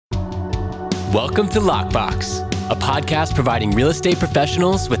Welcome to Lockbox, a podcast providing real estate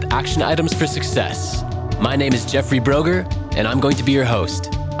professionals with action items for success. My name is Jeffrey Broger, and I'm going to be your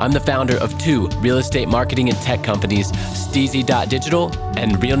host. I'm the founder of two real estate marketing and tech companies, Steezy.digital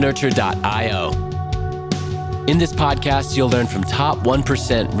and RealNurture.io. In this podcast, you'll learn from top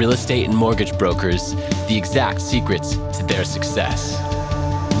 1% real estate and mortgage brokers the exact secrets to their success.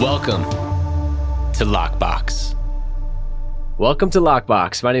 Welcome to Lockbox. Welcome to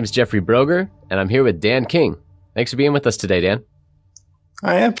Lockbox. My name is Jeffrey Broger, and I'm here with Dan King. Thanks for being with us today, Dan.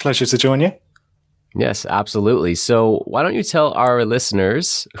 Pleasure to join you. Yes, absolutely. So why don't you tell our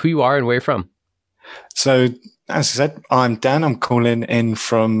listeners who you are and where you're from? So, as I said, I'm Dan. I'm calling in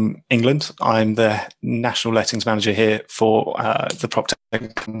from England. I'm the National Lettings Manager here for the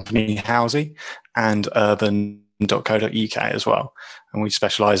PropTech company Housey and Urban.co.uk as well. And we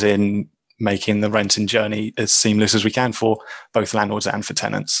specialise in making the renting journey as seamless as we can for both landlords and for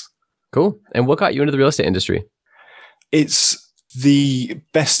tenants. Cool. And what got you into the real estate industry? It's the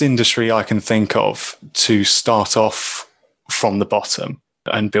best industry I can think of to start off from the bottom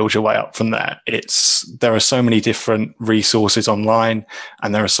and build your way up from there. There are so many different resources online,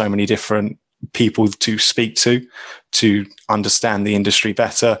 and there are so many different people to speak to understand the industry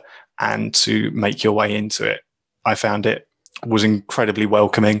better and to make your way into it. I found it was incredibly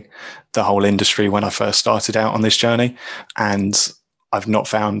welcoming, the whole industry, when I first started out on this journey. And I've not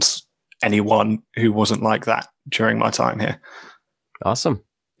found anyone who wasn't like that during my time here. Awesome.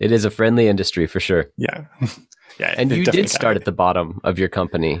 It is a friendly industry for sure. Yeah. Yeah. And you did start at the bottom of your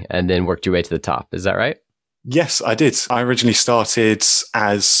company and then worked your way to the top. Is that right? Yes, I did. I originally started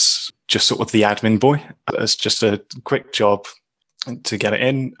as just sort of the admin boy, as just a quick job to get it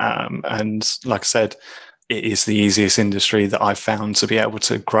in. And like I said, it is the easiest industry that I've found to be able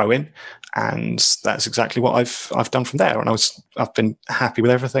to grow in. And that's exactly what I've done from there. And I've been happy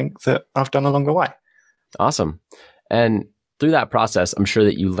with everything that I've done along the way. Awesome. And through that process, I'm sure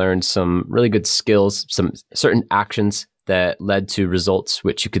that you learned some really good skills, some certain actions that led to results,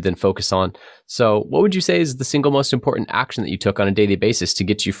 which you could then focus on. So what would you say is the single most important action that you took on a daily basis to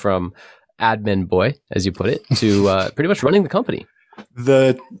get you from admin boy, as you put it, to pretty much running the company?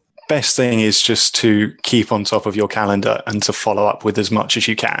 The best thing is just to keep on top of your calendar and to follow up with as much as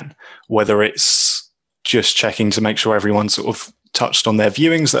you can, whether it's just checking to make sure everyone's sort of touched on their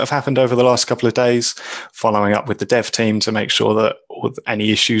viewings that have happened over the last couple of days, following up with the dev team to make sure that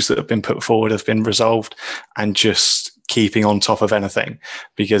any issues that have been put forward have been resolved, and just keeping on top of anything.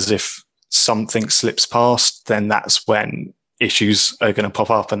 Because if something slips past, then that's when issues are going to pop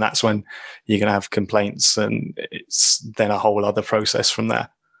up, and that's when you're going to have complaints, and it's then a whole other process from there.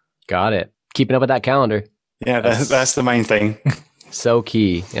 Got it. Keeping up with that calendar. Yeah, that's the main thing. So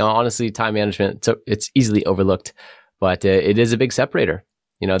key. Honestly, time management, it's easily overlooked, but it is a big separator.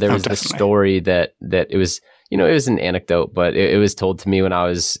 There was this story that it was, it was an anecdote, but it was told to me when I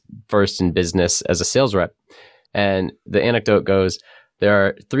was first in business as a sales rep. And the anecdote goes, there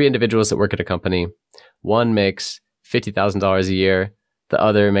are three individuals that work at a company. One makes $50,000 a year. The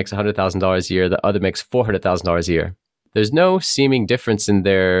other makes $100,000 a year. The other makes $400,000 a year. There's no seeming difference in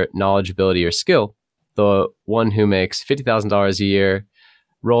their knowledge, ability, or skill. The one who makes $50,000 a year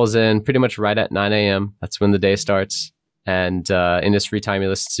rolls in pretty much right at 9 a.m. That's when the day starts. And in his free time, he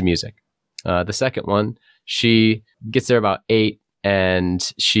listens to music. The second one, she gets there about 8 and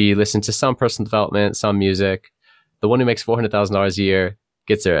she listens to some personal development, some music. The one who makes $400,000 a year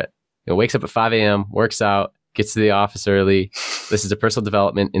gets there wakes up at 5 a.m., works out, gets to the office early, listens to personal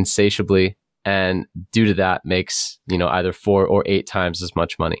development insatiably. And due to that makes, either 4 or 8 times as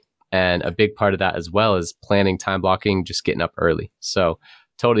much money. And a big part of that as well is planning, time blocking, just getting up early. So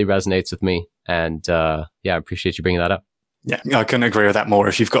totally resonates with me. And I appreciate you bringing that up. Yeah, I couldn't agree with that more.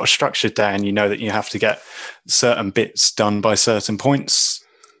 If you've got a structured day and you know that you have to get certain bits done by certain points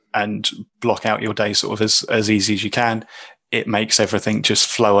and block out your day sort of as easy as you can, it makes everything just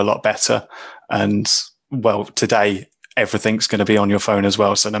flow a lot better. And well, today, everything's going to be on your phone as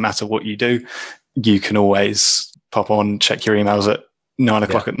well. So no matter what you do, you can always pop on, check your emails at 9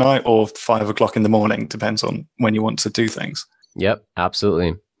 o'clock at night or 5 o'clock in the morning. Depends on when you want to do things. Yep,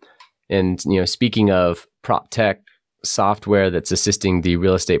 absolutely. And, speaking of prop tech software that's assisting the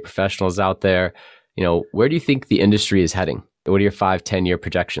real estate professionals out there, where do you think the industry is heading? What are your 5-10 year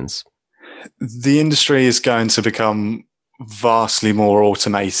projections? The industry is going to become vastly more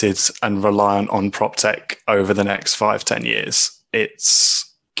automated and reliant on prop tech over the next 5-10 years. It's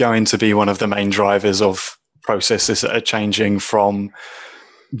going to be one of the main drivers of processes that are changing from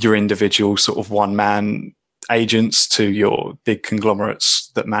your individual sort of one-man agents to your big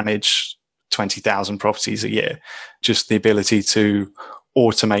conglomerates that manage 20,000 properties a year. Just the ability to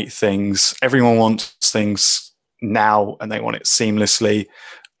automate things. Everyone wants things now and they want it seamlessly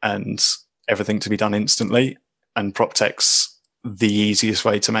and everything to be done instantly. And PropTech's the easiest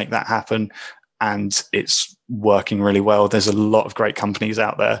way to make that happen. And it's working really well. There's a lot of great companies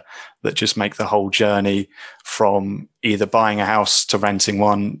out there that just make the whole journey from either buying a house to renting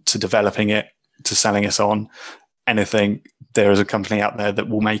one to developing it to selling it on. Anything, there is a company out there that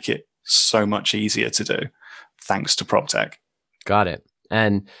will make it so much easier to do thanks to PropTech. Got it.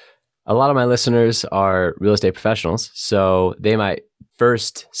 And a lot of my listeners are real estate professionals, so they might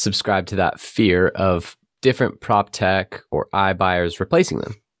first subscribe to that fear of different PropTech or iBuyers replacing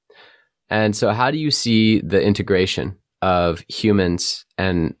them. And so how do you see the integration of humans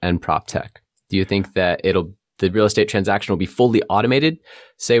and PropTech? Do you think that the real estate transaction will be fully automated,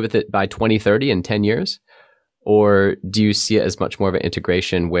 say with it by 2030 in 10 years? Or do you see it as much more of an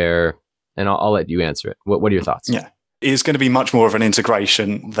integration where, and I'll let you answer it. What are your thoughts? Yeah, it's going to be much more of an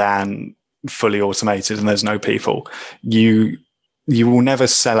integration than fully automated and there's no people. You will never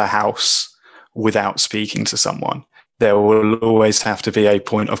sell a house without speaking to someone. There will always have to be a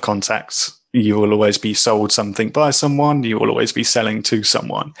point of contact. You will always be sold something by someone. You will always be selling to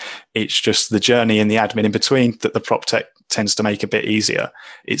someone. It's just the journey and the admin in between that the PropTech tends to make a bit easier.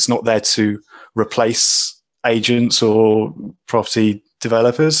 It's not there to replace agents or property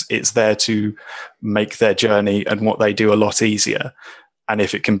developers. It's there to make their journey and what they do a lot easier. And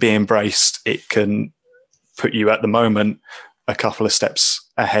if it can be embraced, it can put you at the moment a couple of steps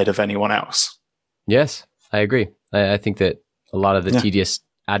ahead of anyone else. Yes, I agree. I think that a lot of the tedious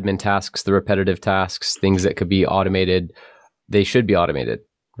admin tasks, the repetitive tasks, things that could be automated, they should be automated,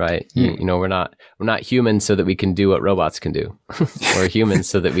 right? You know, we're not humans so that we can do what robots can do. We're humans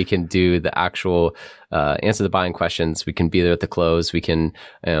so that we can do the actual answer the buying questions. We can be there at the close. We can,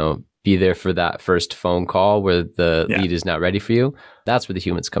 be there for that first phone call where the lead is not ready for you. That's where the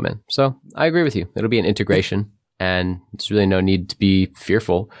humans come in. So I agree with you. It'll be an integration. And there's really no need to be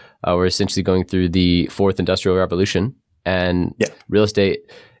fearful. We're essentially going through the fourth industrial revolution, and real estate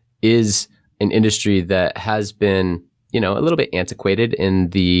is an industry that has been, a little bit antiquated in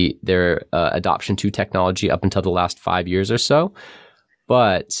their adoption to technology up until the last 5 years or so.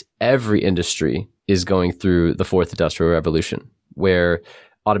 But every industry is going through the fourth industrial revolution, where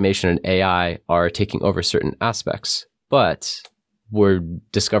automation and AI are taking over certain aspects. But we're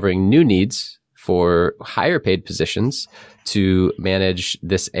discovering new needs for higher paid positions to manage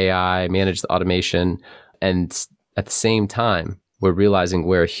this AI, manage the automation. And at the same time, we're realizing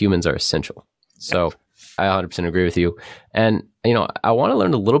where humans are essential. So I 100% agree with you. And, I want to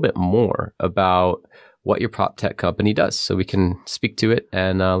learn a little bit more about what your PropTech company does so we can speak to it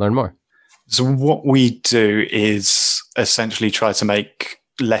and learn more. So what we do is essentially try to make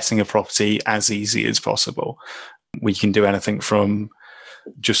letting a property as easy as possible. We can do anything from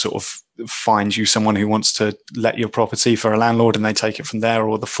just sort of find you someone who wants to let your property for a landlord and they take it from there,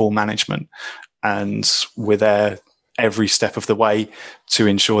 or the full management. And we're there every step of the way to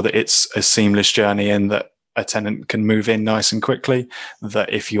ensure that it's a seamless journey and that a tenant can move in nice and quickly,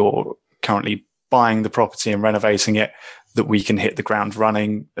 that if you're currently buying the property and renovating it, that we can hit the ground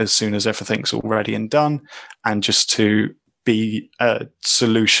running as soon as everything's all ready and done, and just to be a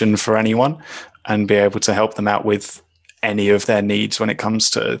solution for anyone and be able to help them out with any of their needs when it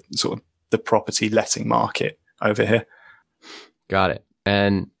comes to sort of the property letting market over here. Got it.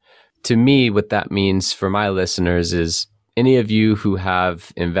 And to me, what that means for my listeners is any of you who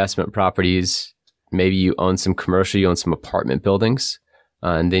have investment properties, maybe you own some commercial, you own some apartment buildings,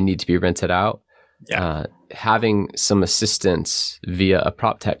 and they need to be rented out. Having some assistance via a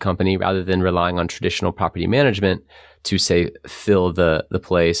PropTech company rather than relying on traditional property management to, say, fill the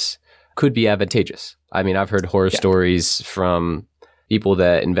place could be advantageous. I mean, I've heard horror stories from people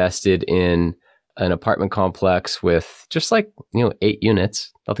that invested in an apartment complex with just 8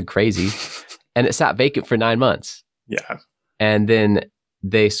 units, nothing crazy, and it sat vacant for 9 months. Yeah. And then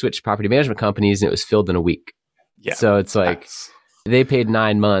they switched property management companies and it was filled in a week. Yeah. So it's they paid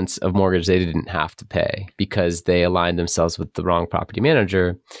 9 months of mortgage they didn't have to pay because they aligned themselves with the wrong property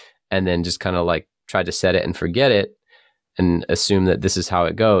manager and then just kind of tried to set it and forget it and assume that this is how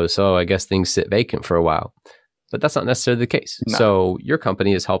it goes. So I guess things sit vacant for a while. But that's not necessarily the case. No. So your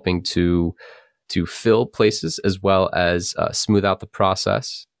company is helping to fill places as well as smooth out the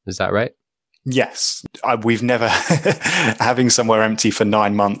process. Is that right? Yes. We've never having somewhere empty for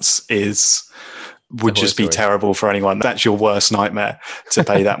 9 months would just be terrible for anyone. That's your worst nightmare to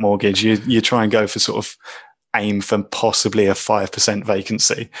pay that mortgage. You try and go for sort of aim for possibly a 5%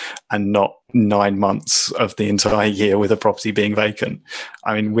 vacancy and not 9 months of the entire year with a property being vacant.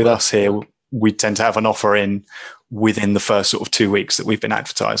 I mean, with us here, we tend to have an offer in within the first sort of 2 weeks that we've been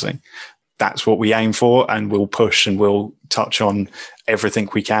advertising. That's what we aim for, and we'll push and we'll touch on everything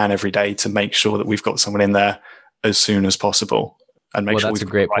we can every day to make sure that we've got someone in there as soon as possible, and make sure that's a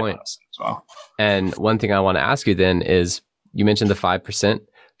great point as well. And one thing I want to ask you then is, you mentioned the 5%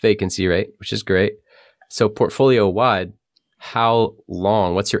 vacancy rate, which is great. So portfolio wide, how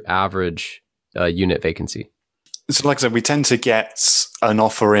long, what's your average unit vacancy? So like I said, we tend to get an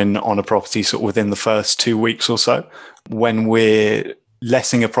offer in on a property sort of within the first 2 weeks or so. When we're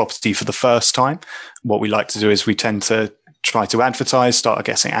letting a property for the first time, what we like to do is we tend to try to advertise, start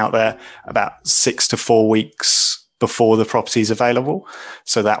getting out there about 6 to 4 weeks before the property is available.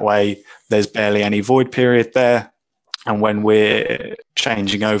 So that way there's barely any void period there. And when we're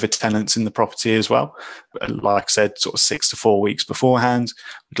changing over tenants in the property as well, like I said, sort of 6 to 4 weeks beforehand,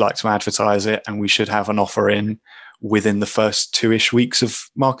 we'd like to advertise it, and we should have an offer in within the first 2-ish weeks of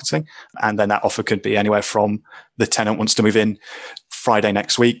marketing. And then that offer could be anywhere from the tenant wants to move in Friday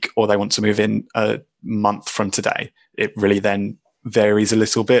next week, or they want to move in a month from today. It really then varies a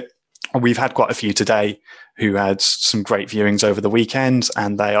little bit. We've had quite a few today who had some great viewings over the weekend,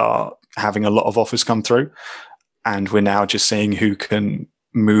 and they are having a lot of offers come through. And we're now just seeing who can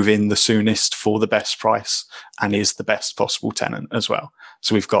move in the soonest for the best price and is the best possible tenant as well.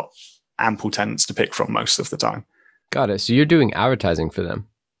 So we've got ample tenants to pick from most of the time. Got it. So you're doing advertising for them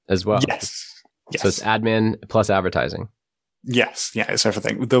as well? Yes. So it's admin plus advertising? Yes. Yeah, it's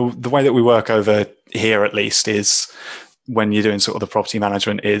everything. The way that we work over here, at least, is when you're doing sort of the property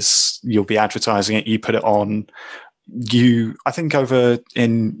management is you'll be advertising it, you put it on. I think over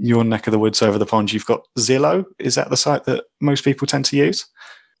in your neck of the woods over the pond, you've got Zillow. Is that the site that most people tend to use?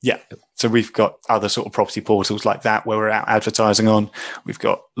 Yeah. So we've got other sort of property portals like that where we're out advertising on. We've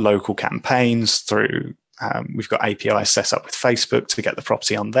got local campaigns through, we've got APIs set up with Facebook to get the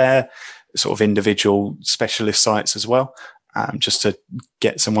property on there, sort of individual specialist sites as well, just to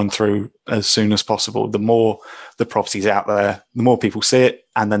get someone through as soon as possible. The more the property's out there, the more people see it,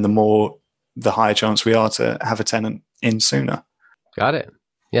 and then the higher chance we are to have a tenant in sooner. Got it.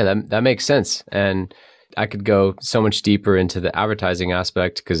 Yeah, that makes sense. And I could go so much deeper into the advertising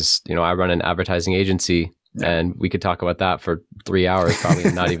aspect because, I run an advertising agency, and we could talk about that for 3 hours, probably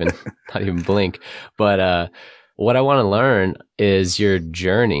not even blink. But what I want to learn is your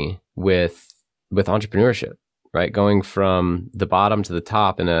journey with entrepreneurship, right? Going from the bottom to the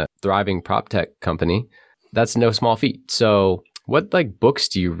top in a thriving prop tech company, that's no small feat. So what books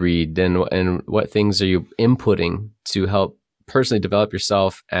do you read, and what things are you inputting to help personally develop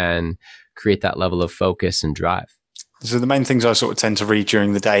yourself and create that level of focus and drive? So the main things I sort of tend to read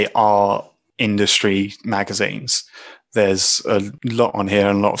during the day are industry magazines. There's a lot on here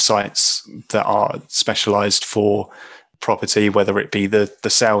and a lot of sites that are specialized for property, whether it be the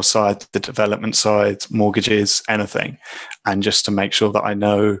sales side, the development side, mortgages, anything. And just to make sure that I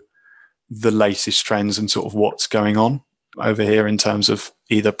know the latest trends and sort of what's going on over here in terms of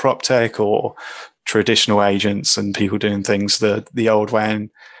either prop tech or traditional agents and people doing things the old way, and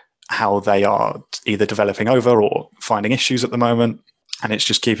how they are either developing over or finding issues at the moment. And it's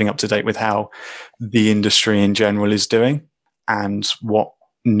just keeping up to date with how the industry in general is doing and what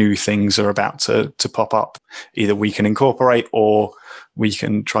new things are about to pop up. Either we can incorporate or we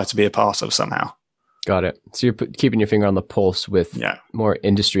can try to be a part of somehow. Got it. So you're keeping your finger on the pulse with more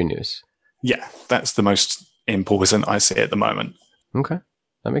industry news. Yeah, that's the most important I see at the moment. Okay,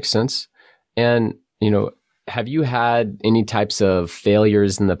 that makes sense. And, have you had any types of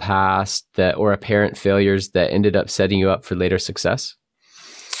failures in the past or apparent failures that ended up setting you up for later success?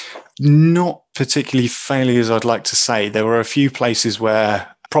 Not particularly failures, I'd like to say. There were a few places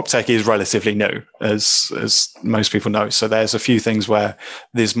where prop tech is relatively new, as most people know. So there's a few things where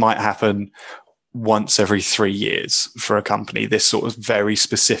this might happen once every 3 years for a company, this sort of very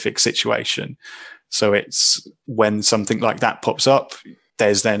specific situation. So it's when something like that pops up,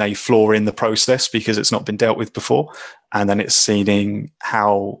 there's then a flaw in the process because it's not been dealt with before. And then it's seeing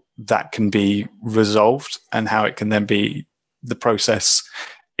how that can be resolved and how it can then be the process.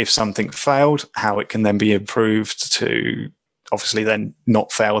 If something failed, how it can then be improved to obviously then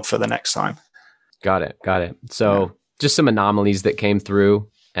not fail for the next time. Got it. So just some anomalies that came through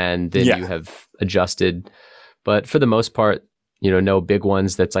and then you have adjusted. But for the most part, no big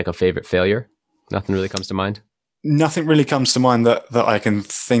ones that's like a favorite failure. Nothing really comes to mind? Nothing really comes to mind that I can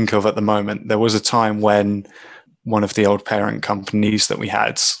think of at the moment. There was a time when one of the old parent companies that we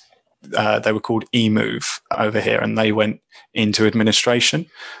had, they were called eMove over here, and they went into administration.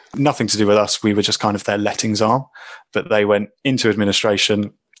 Nothing to do with us. We were just kind of their lettings arm, but they went into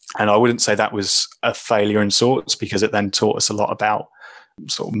administration. And I wouldn't say that was a failure in sorts, because it then taught us a lot about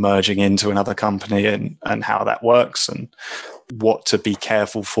sort of merging into another company and how that works and what to be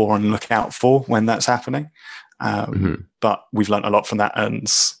careful for and look out for when that's happening. But we've learned a lot from that,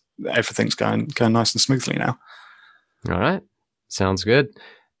 and everything's going nice and smoothly now. All right. Sounds good.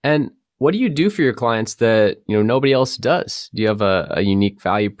 And what do you do for your clients that, nobody else does? Do you have a unique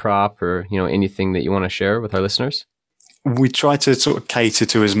value prop or, anything that you want to share with our listeners? We try to sort of cater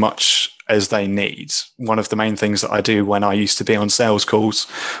to as much as they need. One of the main things that I do when I used to be on sales calls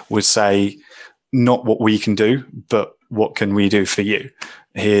was say, not what we can do, but what can we do for you?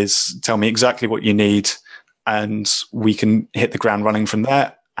 Tell me exactly what you need, and we can hit the ground running from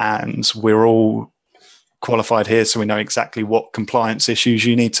there. And we're all qualified here, so we know exactly what compliance issues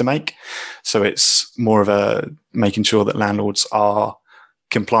you need to make. So it's more of a making sure that landlords are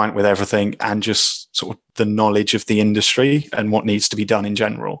compliant with everything and just sort of the knowledge of the industry and what needs to be done in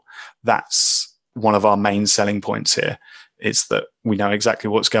general. That's one of our main selling points here, is that we know exactly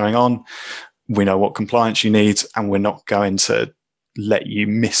what's going on. We know what compliance you need, and we're not going to let you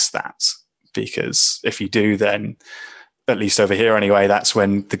miss that, because if you do, then at least over here anyway, that's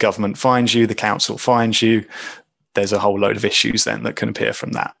when the government finds you, the council finds you. There's a whole load of issues then that can appear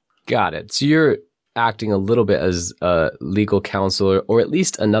from that. Got it. So you're acting a little bit as a legal counselor, or at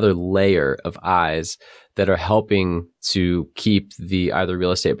least another layer of eyes that are helping to keep the either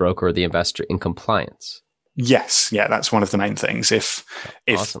real estate broker or the investor in compliance. Yes. Yeah, that's one of the main things. If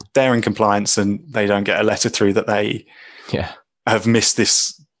Awesome. they're in compliance and they don't get a letter through that they have missed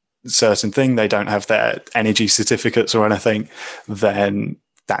this certain thing, they don't have their energy certificates or anything, then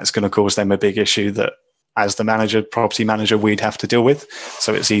that's going to cause them a big issue that as the property manager, we'd have to deal with.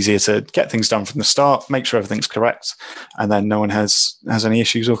 So it's easier to get things done from the start, make sure everything's correct, and then no one has any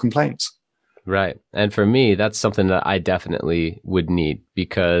issues or complaints. Right. And for me, that's something that I definitely would need,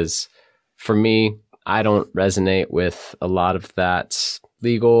 because for me, I don't resonate with a lot of that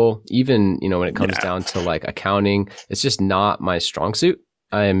legal, even, when it comes down to like accounting, it's just not my strong suit.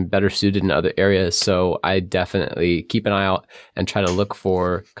 I am better suited in other areas. So I definitely keep an eye out and try to look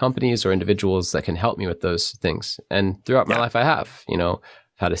for companies or individuals that can help me with those things. And throughout my life, I have, I've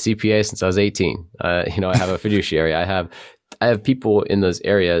had a CPA since I was 18. I have a fiduciary. I have people in those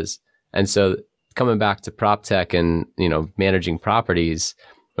areas. And so coming back to prop tech and, managing properties,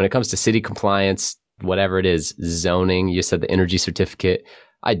 when it comes to city compliance, whatever it is, zoning, you said the energy certificate,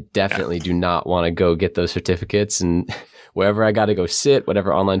 I definitely do not want to go get those certificates, and wherever I got to go sit,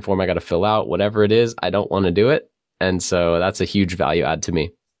 whatever online form I got to fill out, whatever it is, I don't want to do it. And so that's a huge value add to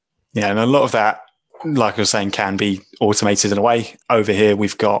me. Yeah. And a lot of that, like I was saying, can be automated in a way. Over here,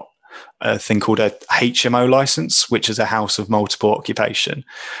 we've got a thing called a HMO license, which is a house of multiple occupation,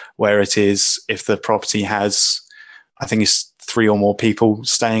 where it is, if the property has, I think it's 3 or more people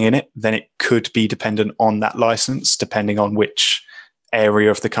staying in it, then it could be dependent on that license, depending on which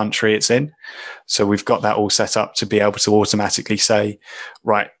area of the country it's in. So we've got that all set up to be able to automatically say,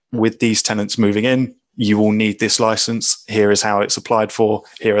 right, with these tenants moving in, you will need this license. Here is how it's applied for.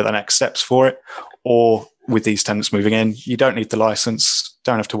 Here are the next steps for it. Or with these tenants moving in, you don't need the license.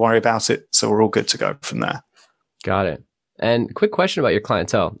 Don't have to worry about it. So we're all good to go from there. Got it. And quick question about your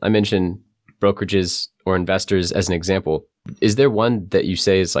clientele. I mentioned brokerages or investors as an example. Is there one that you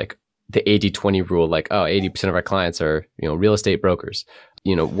say is like the 80-20 rule, like, 80% of our clients are, real estate brokers?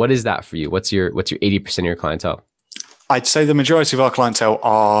 What is that for you? What's your 80% of your clientele? I'd say the majority of our clientele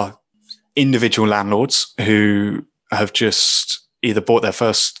are individual landlords who have just either bought their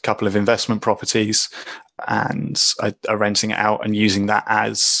first couple of investment properties and are renting it out and using that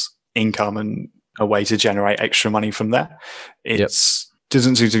as income and a way to generate extra money from there.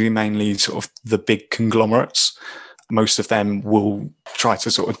 Doesn't seem to be mainly sort of the big conglomerates. Most of them will try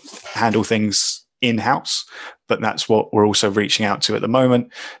to sort of handle things in-house, but that's what we're also reaching out to at the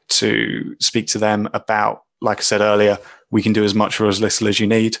moment, to speak to them about, like I said earlier, we can do as much or as little as you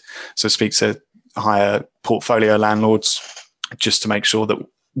need. So speak to higher portfolio landlords just to make sure that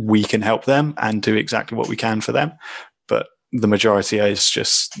we can help them and do exactly what we can for them. But the majority is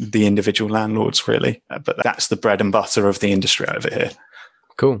just the individual landlords, really. But that's the bread and butter of the industry over here.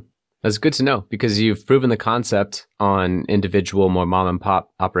 Cool. That's good to know, because you've proven the concept on individual, more mom and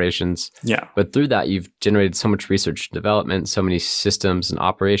pop operations. Yeah. But through that, you've generated so much research and development, so many systems and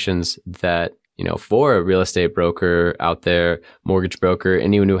operations that, for a real estate broker out there, mortgage broker,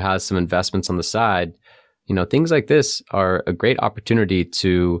 anyone who has some investments on the side, things like this are a great opportunity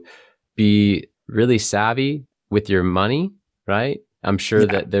to be really savvy with your money, right? I'm sure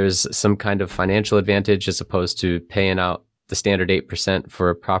that there's some kind of financial advantage as opposed to paying out the standard 8% for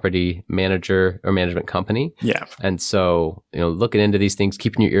a property manager or management company. Yeah. And so, looking into these things,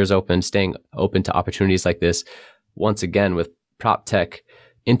 keeping your ears open, staying open to opportunities like this, once again, with prop tech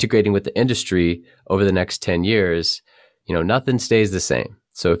integrating with the industry over the next 10 years, nothing stays the same.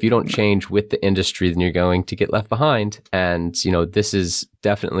 So if you don't change with the industry, then you're going to get left behind. And, this is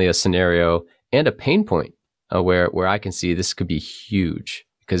definitely a scenario and a pain point where I can see this could be huge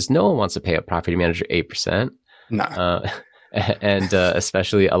because no one wants to pay a property manager 8%. No. And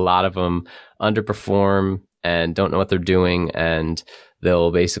especially a lot of them underperform and don't know what they're doing, and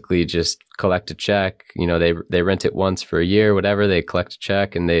they'll basically just collect a check. They rent it once for a year, whatever. They collect a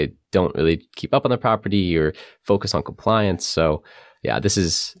check and they don't really keep up on the property or focus on compliance. So, yeah, this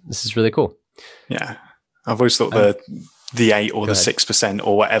is really cool. Yeah, I've always thought the 8 or the 6%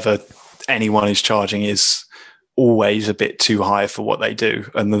 or whatever anyone is charging is always a bit too high for what they do,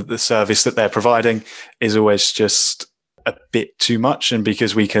 and the service that they're providing is always just a bit too much. And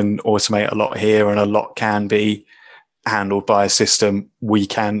because we can automate a lot here and a lot can be handled by a system,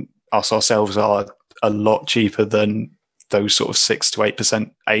 ourselves are a lot cheaper than those sort of 6 to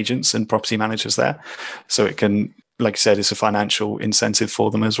 8% agents and property managers there. So it can, like I said, it's a financial incentive for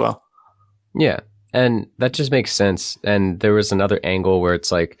them as well. Yeah. And that just makes sense. And there was another angle where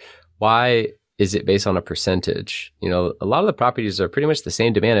it's like, why is it based on a percentage? A lot of the properties are pretty much the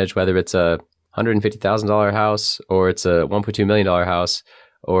same to manage, whether it's a $150,000 house or it's a $1.2 million house,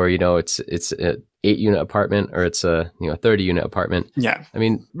 or, it's an 8-unit apartment, or it's a 30-unit apartment. Yeah. I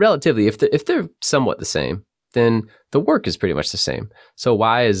mean, relatively, if they're somewhat the same, then the work is pretty much the same. So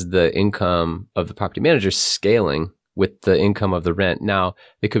why is the income of the property manager scaling with the income of the rent? Now,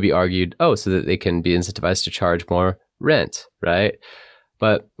 it could be argued, so that they can be incentivized to charge more rent, right?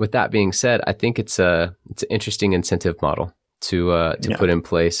 But with that being said, I think it's an interesting incentive model to put in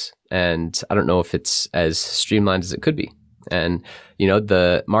place. And I don't know if it's as streamlined as it could be. And,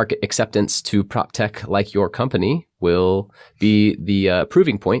 the market acceptance to prop tech like your company will be the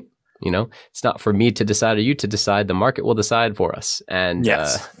proving point. It's not for me to decide or you to decide. The market will decide for us. And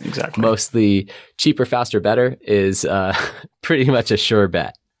yes, exactly. Mostly cheaper, faster, better is pretty much a sure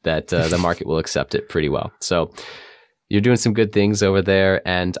bet that the market will accept it pretty well. So you're doing some good things over there.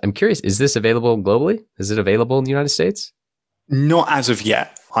 And I'm curious, is this available globally? Is it available in the United States? Not as of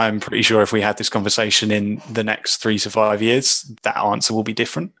yet. I'm pretty sure if we had this conversation in the next 3 to 5 years, that answer will be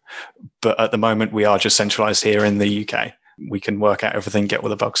different. But at the moment, we are just centralized here in the UK. We can work out everything, get all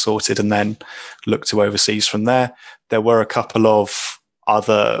the bugs sorted, and then look to overseas from there. There were a couple of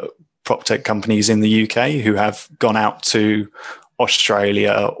other prop tech companies in the UK who have gone out to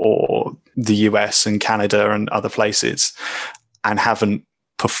Australia or the US and Canada and other places and haven't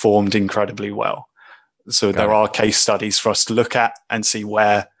performed incredibly well. So there are case studies for us to look at and see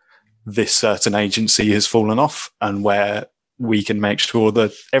where this certain agency has fallen off and where we can make sure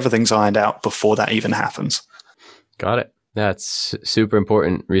that everything's ironed out before that even happens. Got it. That's super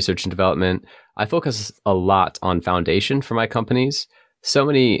important research and development. I focus a lot on foundation for my companies. So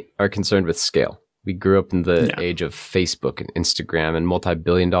many are concerned with scale. We grew up in the age of Facebook and Instagram and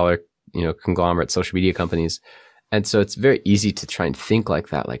multi-billion-dollar, conglomerate social media companies. And so it's very easy to try and think like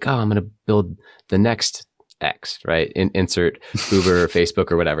that, like, I'm going to build the next X, right? Insert Uber or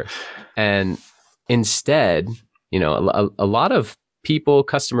Facebook or whatever. And instead, a lot of people,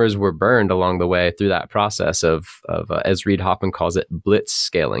 customers were burned along the way through that process of as Reid Hoffman calls it, blitz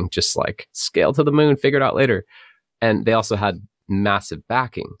scaling, just like scale to the moon, figure it out later. And they also had massive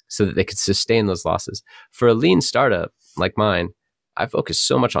backing so that they could sustain those losses. For a lean startup like mine, I focus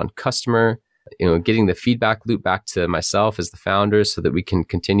so much on customer, getting the feedback loop back to myself as the founder so that we can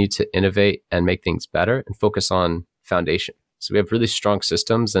continue to innovate and make things better and focus on foundation. So we have really strong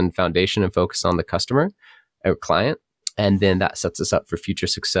systems and foundation and focus on the customer or client. And then that sets us up for future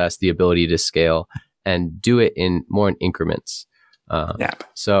success, the ability to scale and do it in increments.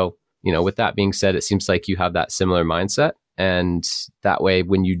 So, with that being said, it seems like you have that similar mindset. And that way,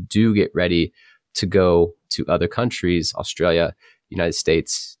 when you do get ready to go to other countries, Australia, United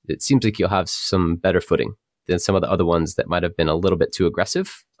States, it seems like you'll have some better footing than some of the other ones that might have been a little bit too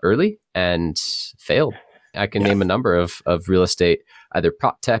aggressive early and failed. I can name a number of real estate, either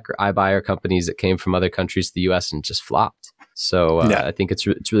prop tech or iBuyer companies that came from other countries to the US and just flopped. So I think it's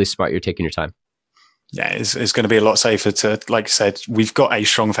really smart you're taking your time. Yeah, it's going to be a lot safer to, like I said, we've got a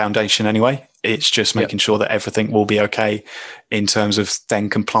strong foundation anyway. It's just making sure that everything will be okay in terms of then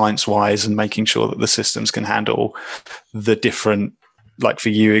compliance wise and making sure that the systems can handle the different, like for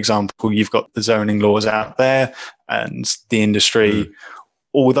you example, you've got the zoning laws out there and the industry,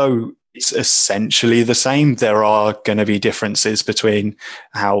 although it's essentially the same, there are going to be differences between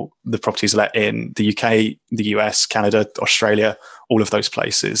how the properties are let in the UK, the US, Canada, Australia, all of those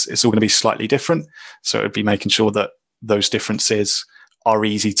places. It's all going to be slightly different. So it would be making sure that those differences are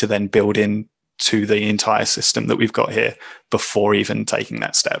easy to then build in to the entire system that we've got here before even taking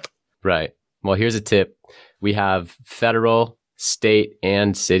that step. Right. Well, here's a tip. We have federal, state,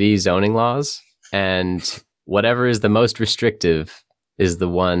 and city zoning laws, and whatever is the most restrictive is the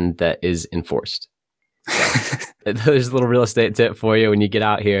one that is enforced. So, there's a little real estate tip for you when you get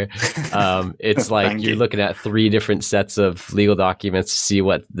out here. It's like you're looking at 3 different sets of legal documents to see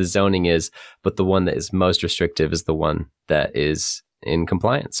what the zoning is, but the one that is most restrictive is the one that is in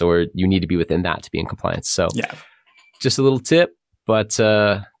compliance, or you need to be within that to be in compliance. So just a little tip, but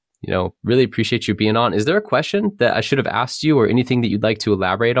really appreciate you being on. Is there a question that I should have asked you or anything that you'd like to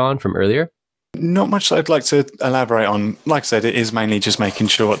elaborate on from earlier? Not much that I'd like to elaborate on. Like I said, it is mainly just making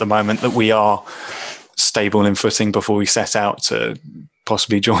sure at the moment that we are stable in footing before we set out to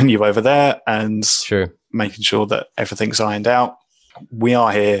possibly join you over there, and making sure that everything's ironed out. We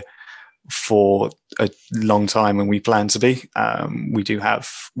are here for a long time and we plan to be.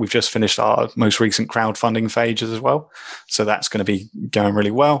 We've just finished our most recent crowdfunding phase as well. So that's going to be going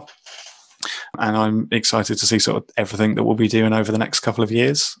really well. And I'm excited to see sort of everything that we'll be doing over the next couple of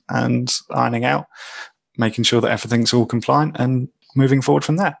years and ironing out, making sure that everything's all compliant and moving forward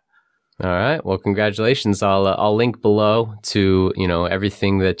from there. All right. Well, congratulations. I'll link below to,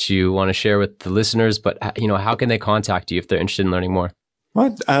 everything that you want to share with the listeners, but how can they contact you if they're interested in learning more?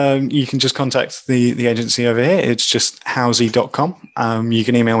 Right. You can just contact the agency over here. It's just housey.com. You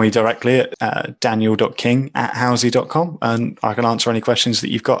can email me directly at daniel.king@housey.com, and I can answer any questions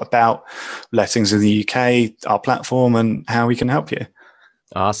that you've got about lettings in the UK, our platform, and how we can help you.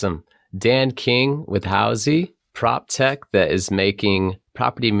 Awesome. Dan King with Housey, prop tech that is making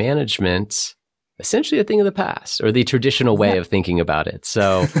property management essentially a thing of the past, or the traditional way of thinking about it.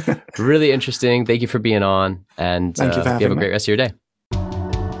 So really interesting. Thank you for being on, and Thank you for having have a great rest of your day.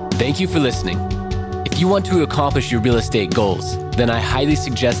 Thank you for listening. If you want to accomplish your real estate goals, then I highly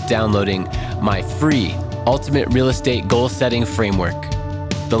suggest downloading my free Ultimate Real Estate Goal Setting Framework.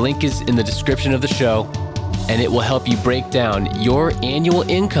 The link is in the description of the show, and it will help you break down your annual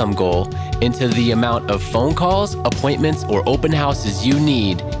income goal into the amount of phone calls, appointments, or open houses you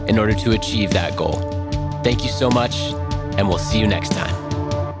need in order to achieve that goal. Thank you so much, and we'll see you next time.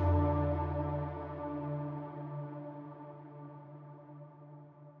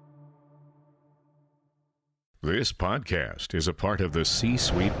 This podcast is a part of the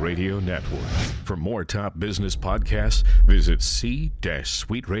C-Suite Radio Network. For more top business podcasts, visit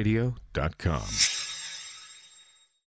c-suiteradio.com.